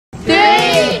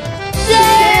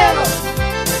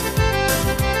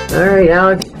Alright,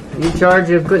 Alex, you in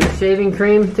charge of putting the shaving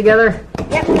cream together?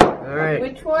 Yep. Alright.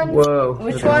 Which one? Whoa.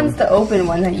 Which one's the open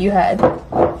one that you had?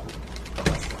 Oh,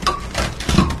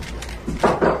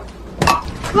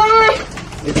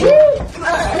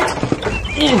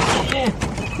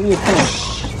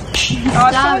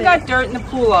 someone got dirt in the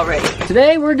pool already.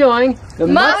 Today we're doing the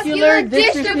Muscular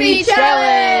Dystrophy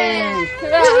Challenge!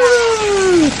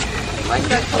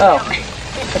 Oh, I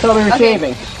thought we were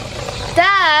shaving.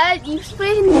 Dad, you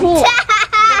sprayed in the pool.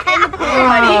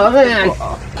 Oh, man.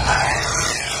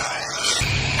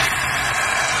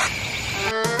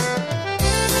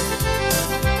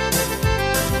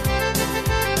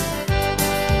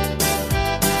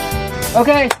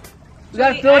 Okay, we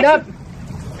got it filled up,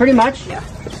 pretty much. Yeah.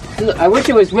 I wish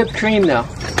it was whipped cream though.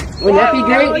 Wouldn't that be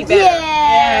great?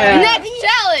 Yeah. Next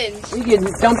challenge. We could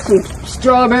dump some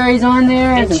strawberries on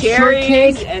there and some cherries,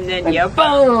 shortcake, and then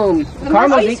boom.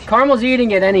 Carmel's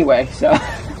eating it anyway, so.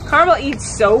 Carmel eats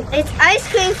soap. It's ice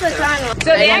cream for Carmel.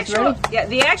 So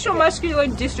the actual muscular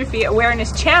dystrophy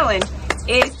awareness challenge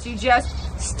is to just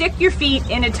stick your feet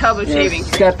in a tub of shaving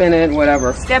cream. Step in it,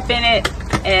 whatever. Step in it,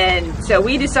 and so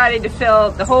we decided to fill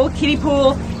the whole kiddie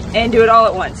pool and do it all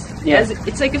at once. Yeah.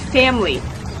 It's like a family.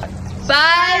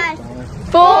 5,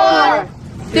 4,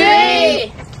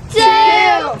 3, 2,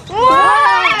 1.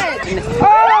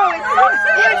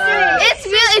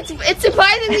 It's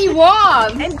surprisingly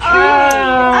warm. And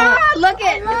Look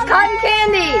it, it's cotton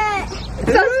candy.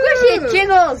 It's so squishy, it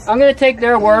jiggles. I'm gonna take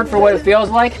their word for what it feels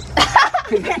like.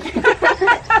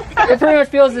 It pretty much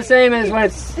feels the same as when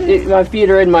my feet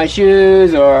are in my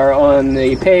shoes or on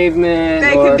the pavement.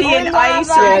 They could be in ice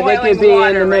or yeah, they could be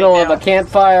in the middle of a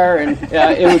campfire, and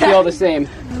it would feel the same. It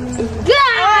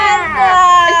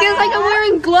feels like I'm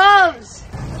wearing gloves.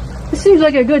 This seems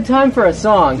like a good time for a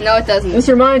song. No, it doesn't. This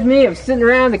reminds me of sitting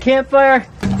around the campfire.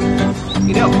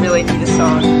 We don't really need a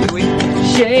song, do we?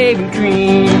 Shaving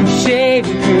cream,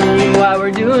 while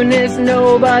we're doing this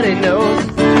nobody knows.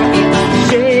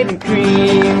 Shaving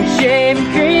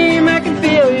cream, I can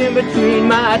feel you in between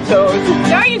my toes.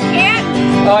 No, you can't.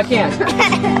 Oh, I can't.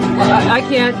 I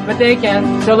can't, but they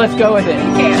can, so let's go with it.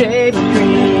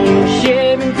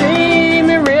 Shaving cream,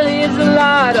 it really is a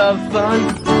lot of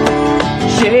fun.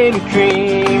 Shaving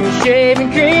cream,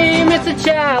 it's a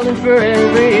challenge for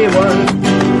everyone.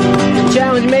 A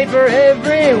challenge made for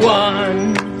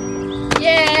everyone.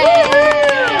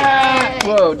 Yeah!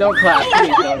 Whoa, don't clap,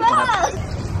 please don't clap.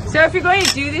 So if you're going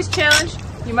to do this challenge,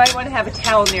 you might want to have a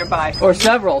towel nearby. Or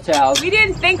several towels. We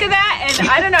didn't think of that, and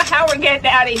I don't know how we're getting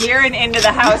out of here and into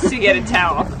the house to get a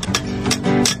towel.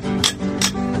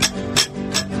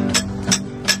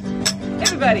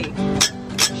 Everybody.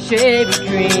 Shaving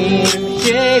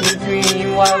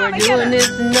cream, while we're doing this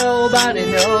nobody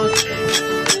knows.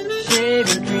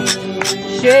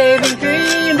 Shaving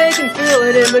cream, they can feel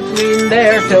it in between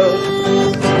their toes.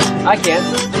 I can't,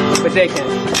 but they can.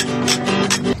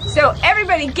 So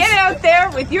everybody get out there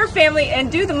with your family and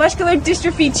do the muscular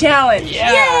dystrophy challenge.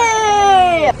 Yeah.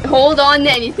 Yay! Hold on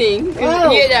to anything.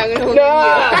 Oh. Yeah, I'm gonna hold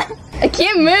on. I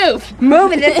can't move.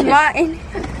 Move it, it's mine.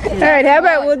 Alright, how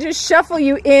about we'll just shuffle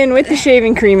you in with the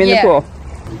shaving cream in the pool.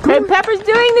 And Pepper's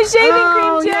doing the shaving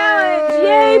cream challenge.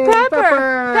 Yay,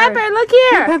 Pepper. Pepper, look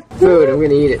here. Food, I'm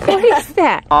gonna eat it. What is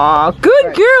that? Aw,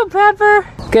 good girl, Pepper.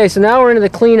 Okay, so now we're into the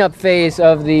cleanup phase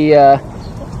of the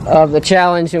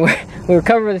challenge, and we're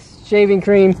covered with shaving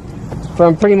cream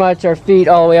from pretty much our feet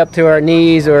all the way up to our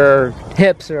knees or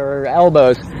hips or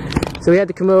elbows. So we had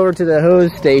to come over to the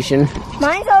hose station.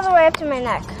 Mine's all the way up to my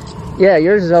neck. Yeah,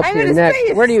 yours is up to your neck.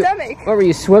 What were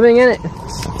you swimming in it?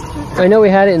 I know we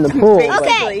had it in the pool.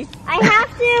 Okay, I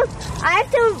have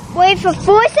to wait for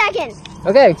 4 seconds.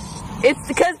 Okay. It's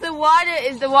because the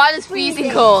water's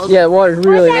freezing cold. Yeah, the water's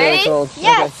really, really cold.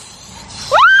 Yes.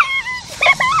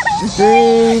 Okay.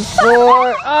 3,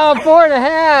 4, oh,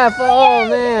 4.5. Oh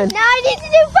man. Now I need to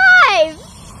do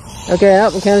 5. Okay,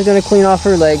 Makenna's gonna clean off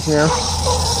her legs now.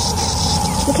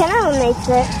 Makenna makes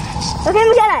it. Okay,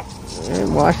 Makenna.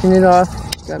 And washing it off.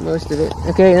 Got most of it.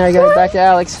 Okay, now you got it back to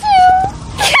Alex. I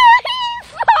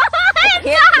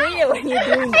can't see it when you're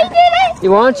doing that. I did it.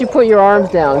 Why don't you put your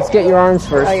arms down? Let's get your arms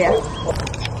first. Oh yeah.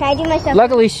 Can I do myself?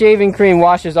 Luckily, shaving cream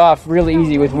washes off really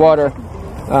easy with water.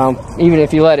 Even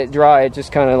if you let it dry, it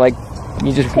just kind of like,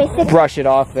 you just brush it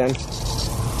off then. 6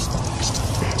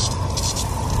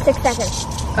 seconds.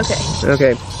 Okay.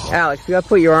 Okay. Alex, you gotta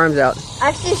put your arms out.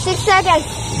 Actually, 6 seconds.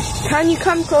 Can you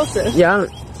come closer? Yeah.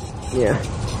 Yeah.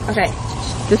 Okay.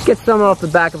 Just get some off the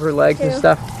back of her legs and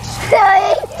stuff. 3,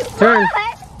 Turn.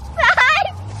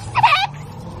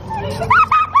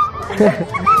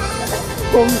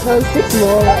 4, 5, 6.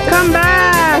 Come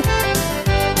back.